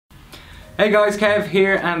Hey guys, Kev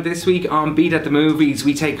here, and this week on Beat at the Movies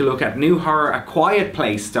we take a look at new horror A Quiet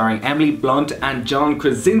Place starring Emily Blunt and John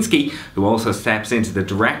Krasinski, who also steps into the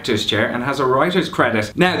director's chair and has a writer's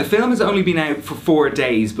credit. Now, the film has only been out for 4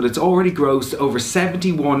 days, but it's already grossed over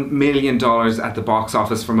 $71 million at the box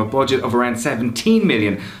office from a budget of around $17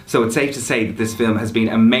 million, so it's safe to say that this film has been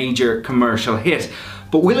a major commercial hit.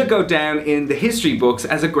 But will it go down in the history books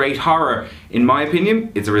as a great horror? In my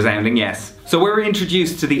opinion, it's a resounding yes. So we're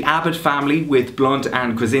introduced to the Abbott family with Blunt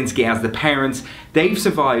and Krasinski as the parents. They've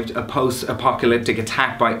survived a post-apocalyptic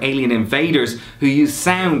attack by alien invaders who use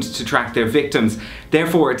sound to track their victims.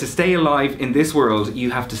 Therefore, to stay alive in this world,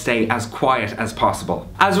 you have to stay as quiet as possible.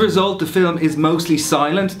 As a result, the film is mostly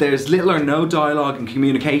silent. There's little or no dialogue, and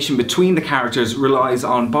communication between the characters relies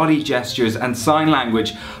on body gestures and sign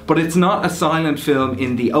language. But it's not a silent film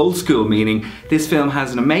in the old school meaning. This film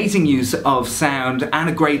has an amazing use of sound and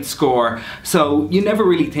a great score, so you never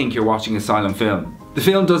really think you're watching a silent film. The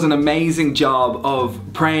film does an amazing job of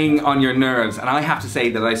preying on your nerves, and I have to say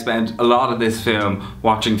that I spent a lot of this film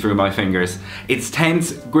watching through my fingers. It's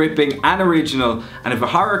tense, gripping and original, and if a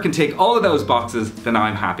horror can tick all of those boxes, then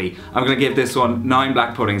I'm happy. I'm going to give this one 9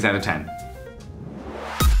 black puddings out of 10.